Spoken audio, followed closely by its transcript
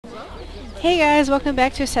Hey guys, welcome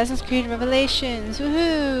back to Assassin's Creed Revelations.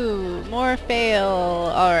 Woohoo! More fail.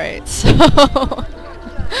 Alright, so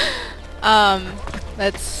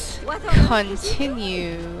let's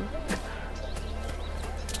continue.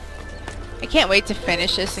 I can't wait to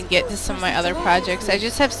finish this and get to some of my other projects. I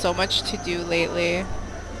just have so much to do lately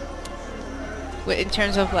in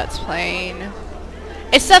terms of Let's Playing.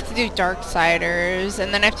 I still have to do Darksiders,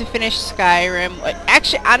 and then I have to finish Skyrim.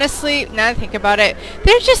 Actually, honestly, now that I think about it,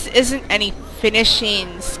 there just isn't any finishing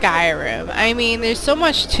Skyrim. I mean, there's so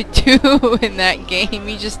much to do in that game.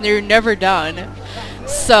 You're never done.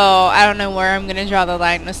 So, I don't know where I'm gonna draw the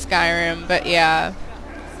line with Skyrim, but yeah.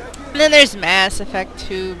 And then there's Mass Effect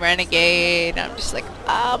 2, Renegade. I'm just like,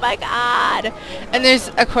 oh my god! And there's,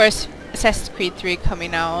 of course, Assassin's Creed 3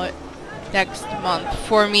 coming out next month.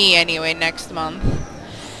 For me, anyway, next month.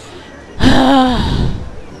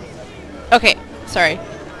 Okay, sorry.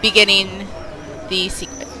 Beginning the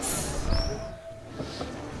sequence.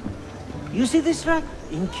 You see this rack?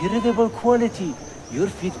 Incredible quality. Your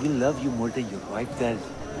feet will love you more than your wife does.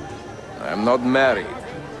 I'm not married.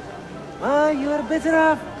 Ah, you are better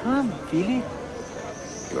off. Come, feel it.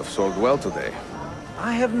 You have sold well today.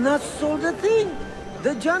 I have not sold a thing.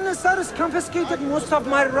 The Janissaries confiscated most of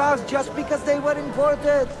my rugs just because they were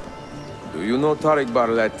imported. Do you know Tariq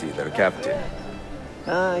Barletti, their captain?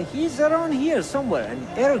 He's around here somewhere, an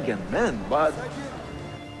arrogant man, but...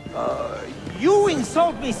 you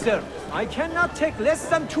insult me, sir! I cannot take less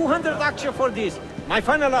than 200 aksha for this. My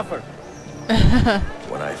final offer.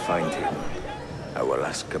 When I find him, I will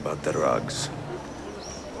ask about the rugs.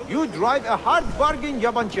 You drive a hard bargain,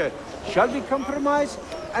 Yabanche. Shall we compromise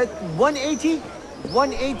at 180?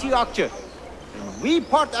 180 aksha. And we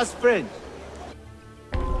part as friends.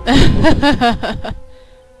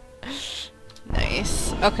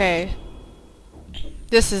 Nice. Okay.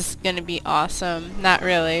 This is gonna be awesome. Not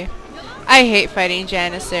really. I hate fighting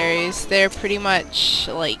Janissaries. They're pretty much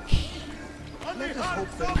like...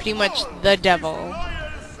 pretty much the devil.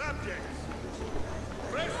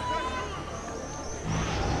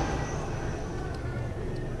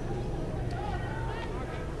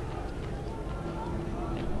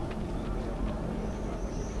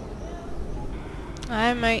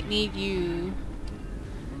 I might need you.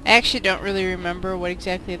 I actually don't really remember what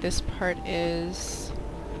exactly this part is.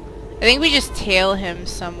 I think we just tail him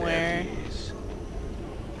somewhere.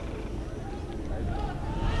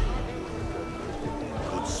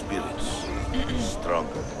 Good spirits.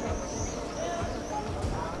 Stronger.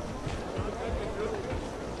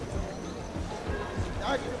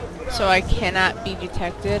 So I cannot be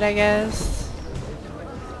detected, I guess.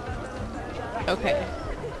 Okay.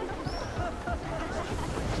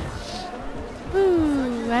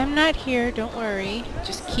 Ooh, I'm not here, don't worry.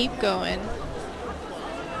 Just keep going.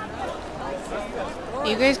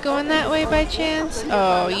 You guys going that way by chance?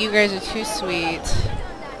 Oh, you guys are too sweet.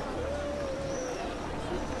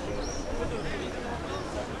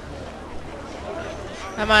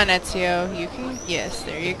 Come on, Ezio. You can... Yes,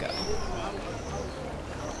 there you go.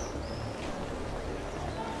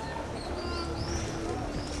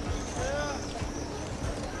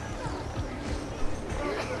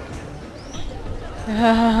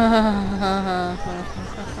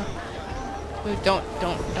 Ooh, don't.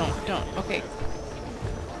 Okay.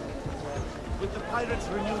 With the pirates'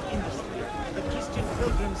 renewed industry, the Christian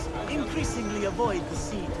pilgrims increasingly avoid the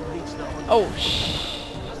sea to reach the Holy Oh, Land.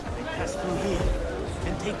 They pass through here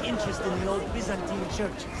and take interest in the old Byzantine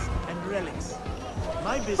churches and relics.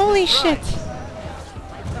 My business holy thrives. shit!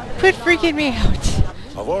 Quit freaking me out.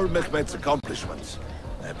 Of all Mehmet's accomplishments,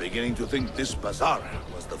 I'm beginning to think this bazaar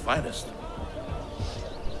was the finest.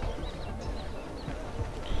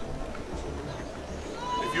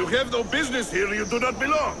 If you have no business here, you do not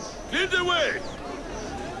belong. Clear the way!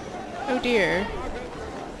 Oh dear.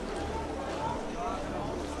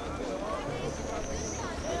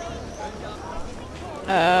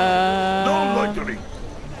 No loitering!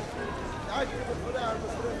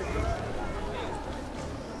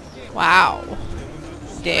 Wow.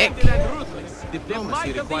 Dick.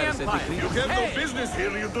 Diplomacy requires a degree. You have no business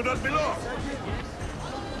here, you do not belong.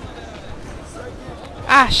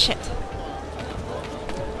 Ah, shit.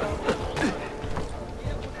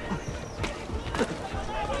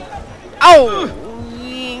 Oh!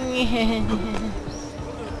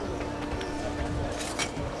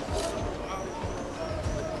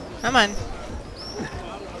 Come on.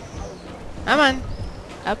 Come on.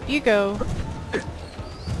 Up you go.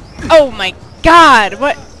 Oh my god!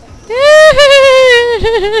 What?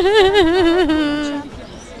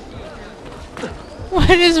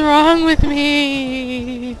 What is wrong with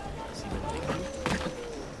me?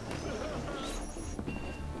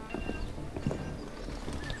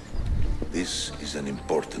 This is an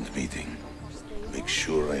important meeting. Make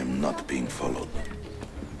sure I am not being followed.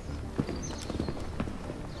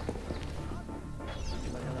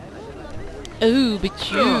 Oh,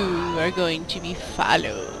 but you are going to be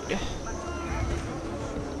followed.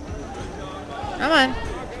 Come on.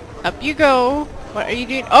 Up you go. What are you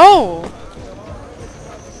doing? Oh!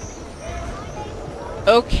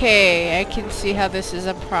 Okay, I can see how this is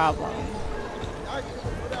a problem.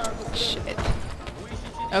 Shit.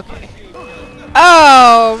 Okay.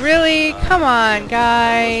 Oh, really? Come on,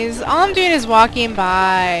 guys. All I'm doing is walking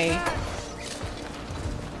by.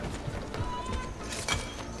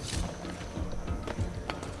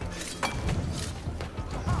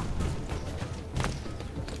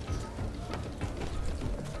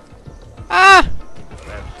 Ah!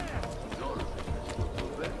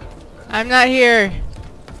 I'm not here.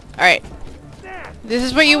 Alright. This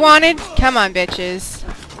is what you wanted? Come on, bitches.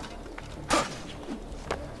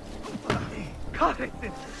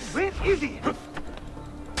 Where is he?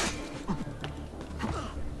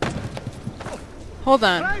 Hold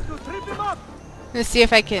on. Try to trip him up. Let's see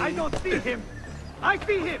if I I can... don't see him. I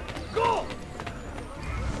see him. Go!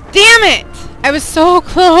 Damn it! I was so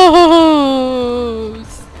close!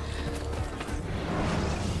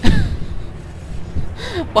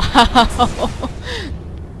 Wow.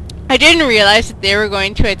 I didn't realize that they were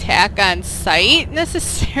going to attack on sight,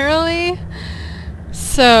 necessarily.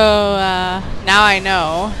 So, now I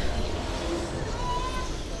know.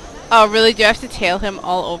 Oh, really? Do I have to tail him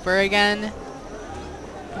all over again?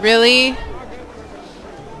 Really?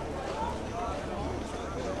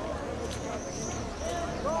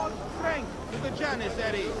 Strength to the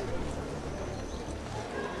Janissary.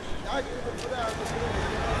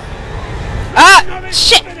 Ah!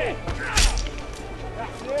 Shit!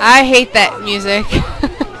 I hate that music.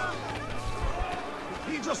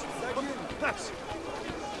 He just... That's...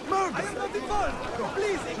 Murder! I am not involved!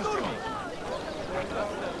 Please, ignore me!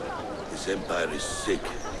 This empire is sick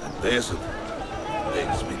and peasant.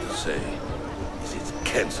 Begs me to say, is it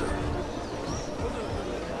cancer?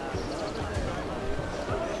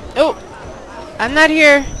 Oh! I'm not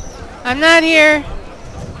here. I'm not here.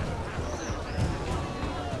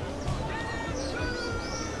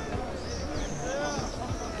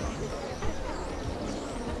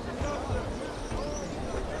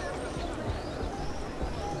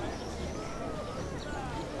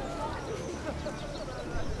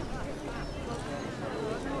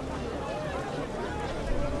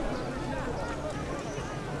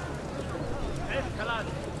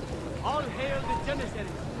 All hail the Janissaries.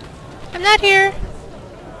 I'm not here.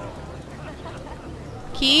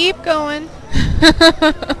 Keep going.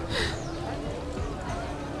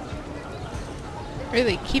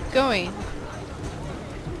 Really, keep going.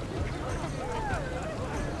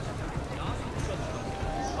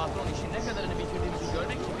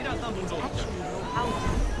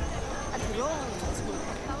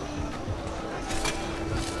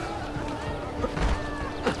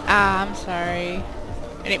 Ah, I'm sorry.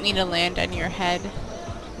 I didn't mean to land on your head.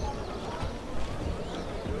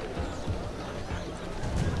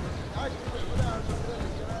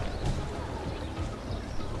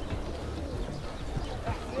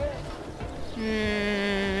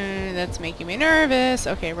 That's making me nervous.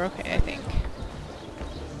 Okay, we're okay, I think.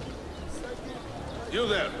 You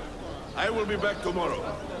there. I will be back tomorrow.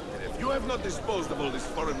 And if you have not disposed of all this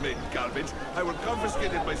foreign-made garbage, I will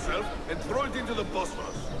confiscate it myself and throw it into the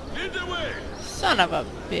Bosphorus. Lead the way! Son of a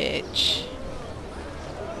bitch.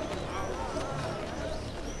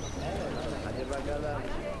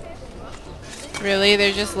 Really?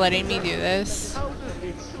 They're just letting me do this?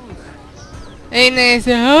 And they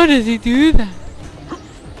say, how does he do that?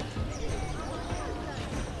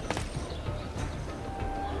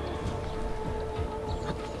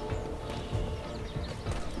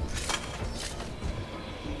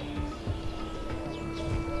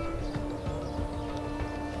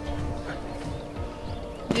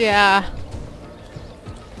 Yeah.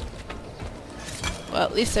 Well,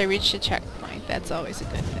 at least I reached a checkpoint. That's always a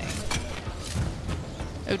good thing.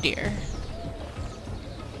 Oh dear.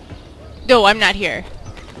 No, I'm not here.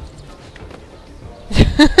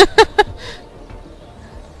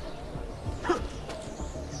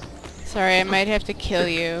 Sorry, I might have to kill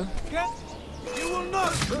you. You will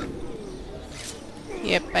not!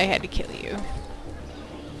 Yep, I had to kill you.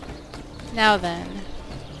 Now then.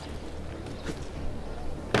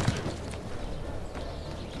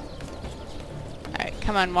 Alright,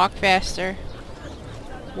 come on, walk faster.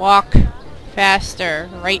 Walk faster.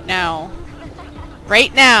 Right now.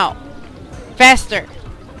 Right now! Faster!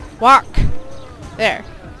 Walk! There.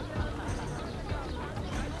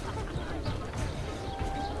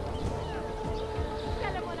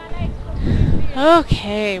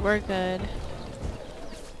 Okay, we're good.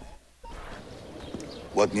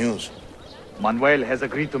 What news? Manuel has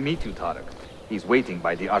agreed to meet you, Tarek. He's waiting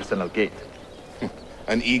by the arsenal gate.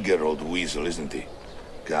 An eager old weasel, isn't he?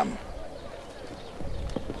 Come.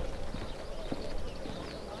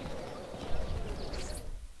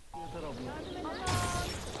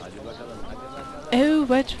 Oh,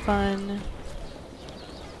 what fun.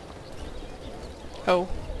 Oh,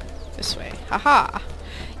 this way. Haha.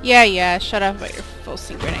 Yeah, shut up about your full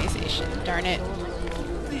synchronization, darn it.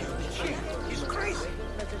 He's crazy.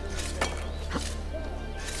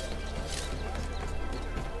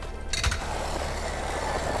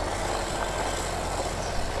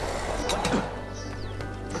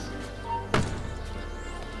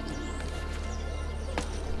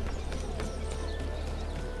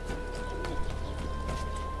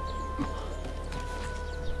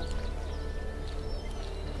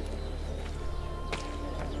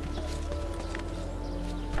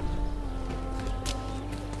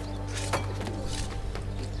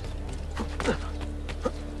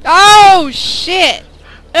 Oh, shit!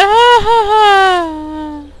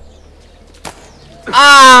 Ah!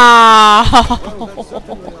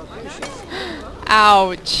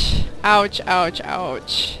 Ouch.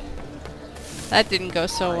 Ouch. That didn't go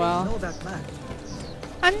so well.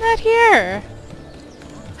 I'm not here.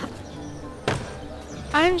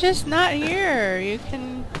 I'm just not here. You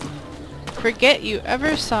can forget you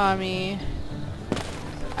ever saw me.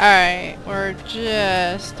 Alright, we're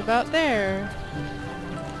just about there.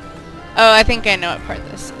 Oh, I think I know what part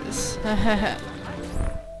this is.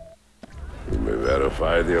 You may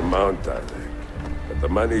verify the amount, I think. But the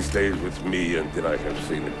money stays with me until I have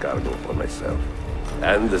seen the cargo for myself.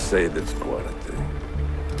 And the said its quality.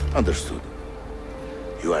 Understood.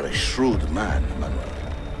 You are a shrewd man, Manuel.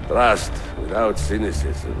 Trust without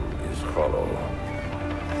cynicism is hollow.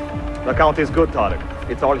 The count is good, Tarek.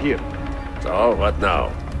 It's all here. So, what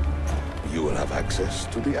now? You will have access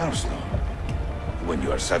to the arsenal. When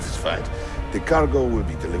you are satisfied, the cargo will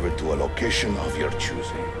be delivered to a location of your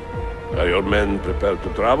choosing. Are your men prepared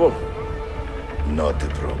to travel? Not a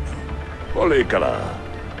problem. Polikala.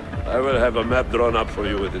 I will have a map drawn up for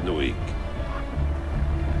you within the week.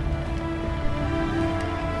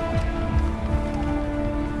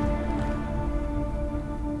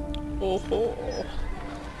 Oh.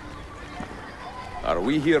 Are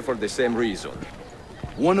we here for the same reason?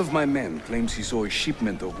 One of my men claims he saw a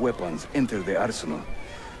shipment of weapons enter the arsenal.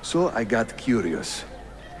 So I got curious.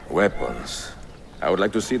 Weapons. I would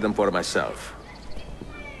like to see them for myself.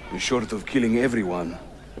 Short of killing everyone,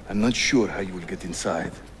 I'm not sure how you will get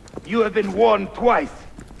inside. You have been warned twice.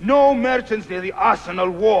 No merchants near the arsenal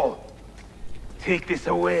wall. Take this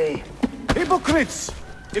away. Hypocrites!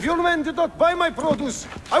 If your men did not buy my produce,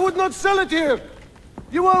 I would not sell it here!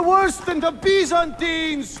 You are worse than the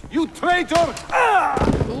Byzantines, you traitor!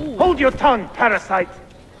 Hold your tongue, parasite!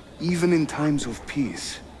 Even in times of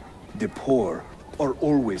peace, the poor are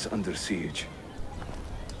always under siege.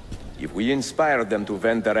 If we inspire them to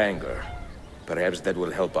vent their anger, perhaps that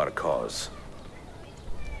will help our cause.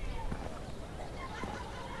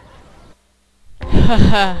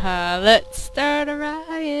 Haha, let's start a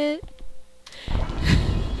riot.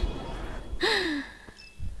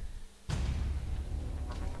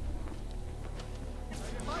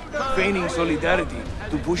 Feigning solidarity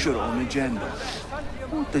to push your own agenda.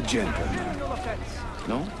 What agenda?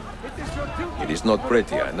 No? It is not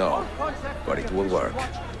pretty, I know, but it will work.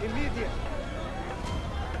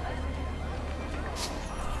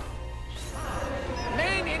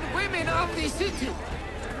 Men and women of the city,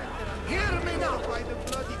 hear me now.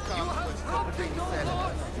 You have broken your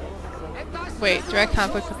laws. Wait, direct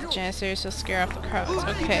conflict with the Janissaries will scare off the crowds.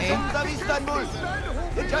 Okay.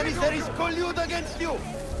 The Janissaries collude against you.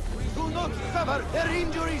 Do not suffer their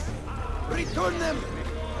injuries. Return them.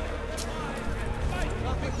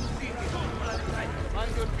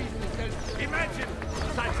 Imagine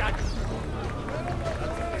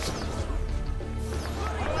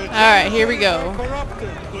Alright, here we go.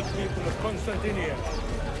 Corrupted, good people of Constantinia.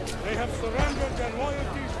 They have surrendered their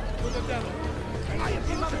loyalties to the devil.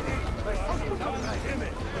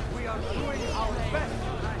 We are doing our best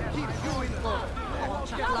to keep you informed.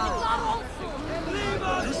 Leave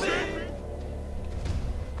us be!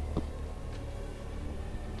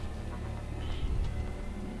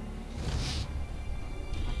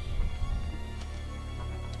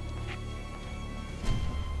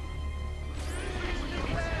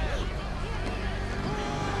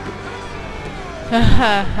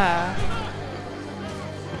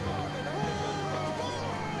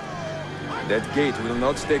 That gate will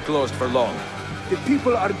not stay closed for long. The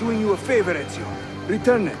people are doing you a favor, Ezio.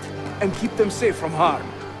 Return it. and keep them safe from harm.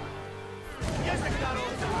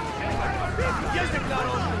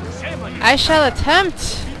 I shall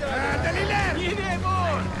attempt.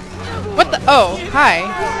 What the? Oh, hi.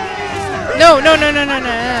 No, no, no, no, no,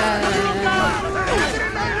 no.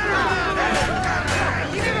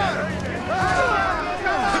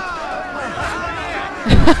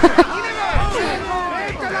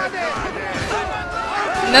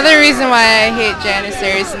 Another reason why I hate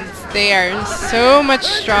Janissaries is they are so much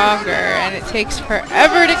stronger and it takes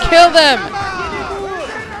forever to kill them.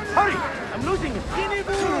 Hurry! I'm losing it.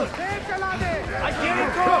 I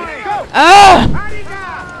can't go. Oh!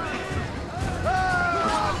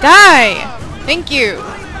 Die! Thank you.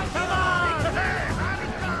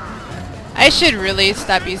 I should really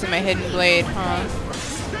stop using my hidden blade, huh?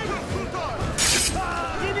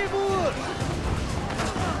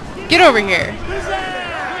 Get over here.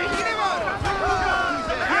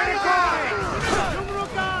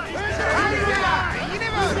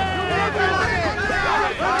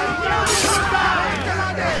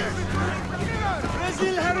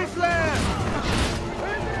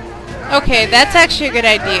 Okay, that's actually a good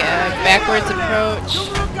idea. Backwards approach.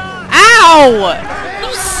 Ow!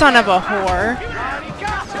 You son of a whore.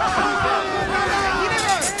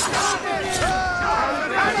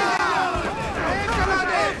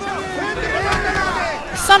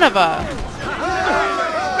 Son of a...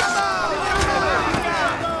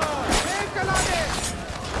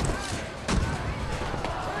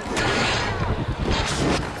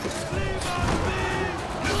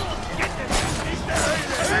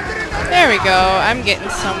 There we go. I'm getting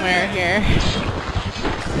somewhere here.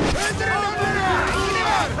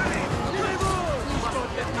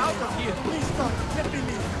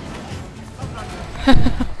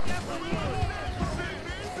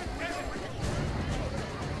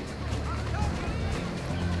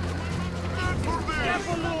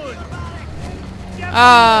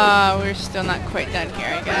 Ah, we're still not quite done here,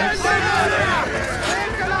 I guess.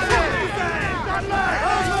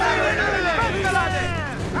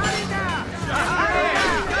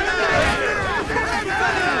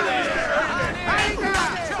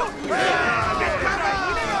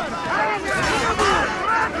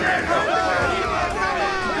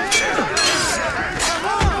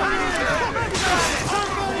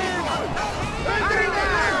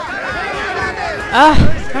 Ah,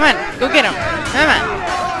 come on, go get him. Come on.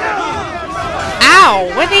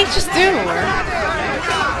 Ow, what did he just do?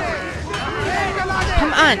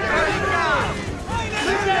 Come on.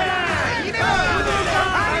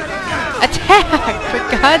 Attack! For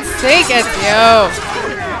God's sake, SEO!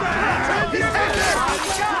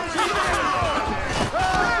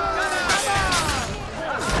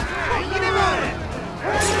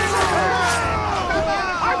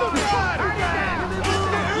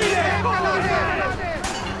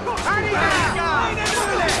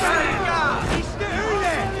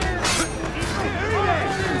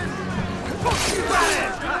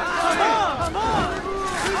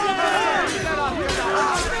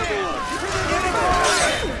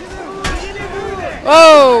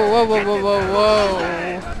 Whoa! Whoa! Whoa! Whoa! Whoa! Whoa!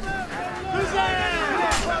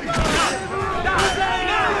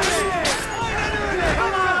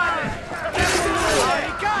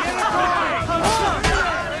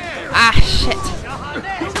 Ah, shit!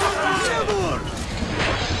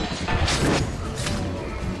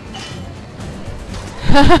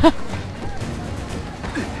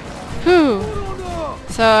 Whew.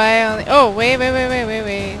 So I only... Oh, wait.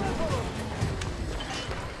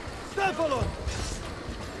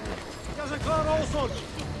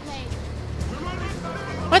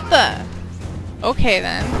 What the? Okay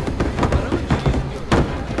then.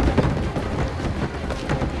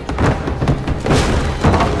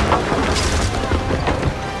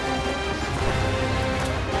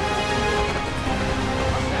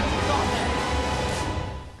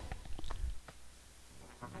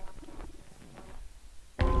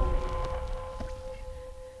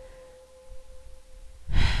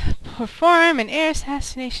 Perform an air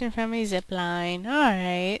assassination from a zipline.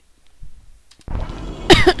 Alright.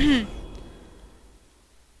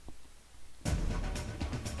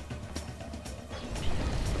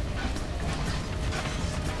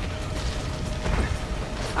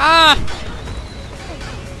 Ah!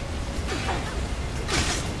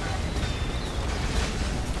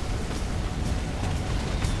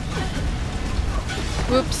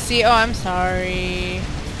 Whoopsie. Oh, I'm sorry.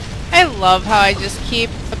 I love how I just keep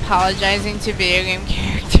apologizing to video game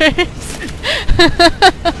characters.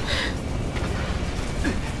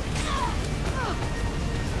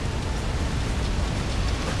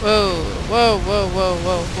 Whoa.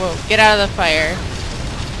 Get out of the fire.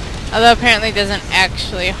 Although apparently it doesn't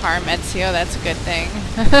actually harm Ezio, that's a good thing.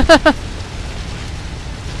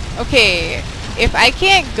 Okay, if I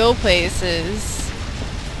can't go places,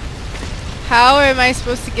 how am I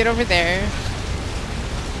supposed to get over there?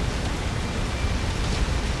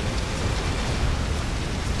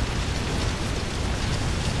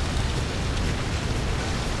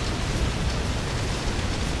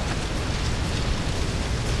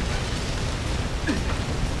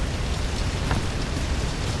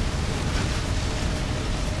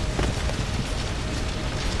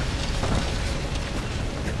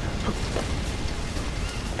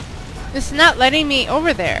 It's not letting me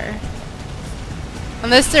over there.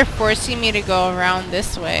 Unless they're forcing me to go around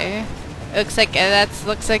this way. It looks like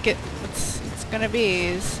it's gonna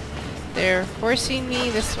be. They're forcing me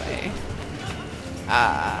this way.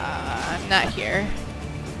 I'm not here.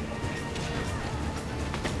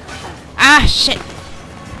 Ah, shit!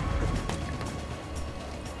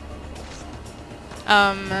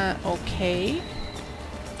 Okay.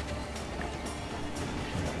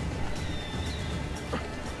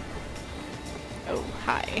 Oh,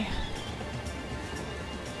 hi.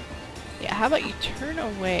 Yeah, how about you turn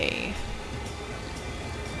away?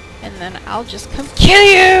 And then I'll just come kill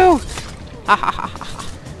you! Ha ha ha ha ha.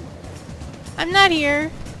 I'm not here.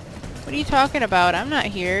 What are you talking about? I'm not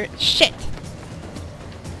here. Shit!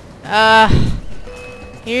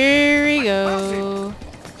 Here we go.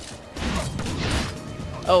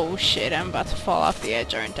 Oh shit, I'm about to fall off the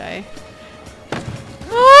edge, aren't I?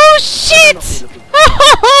 Oh shit!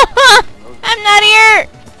 I'm not here!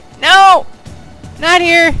 No! Not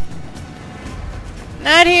here!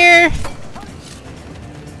 Not here!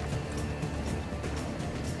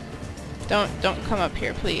 Don't come up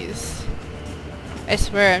here, please. I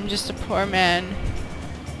swear, I'm just a poor man.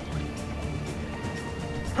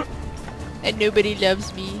 And nobody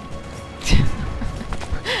loves me.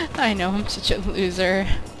 I know, I'm such a loser.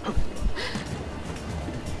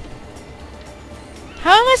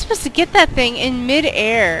 How am I supposed to get that thing in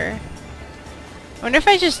mid-air? I wonder if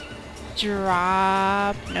I just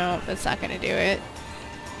drop... No, that's not gonna do it.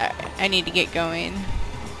 I need to get going.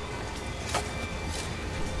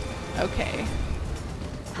 Okay.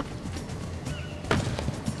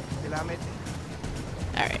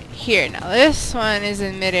 Alright, here. Now this one is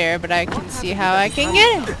in midair, but I can see how I can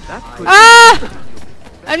get it. Ah!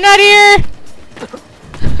 I'm not here!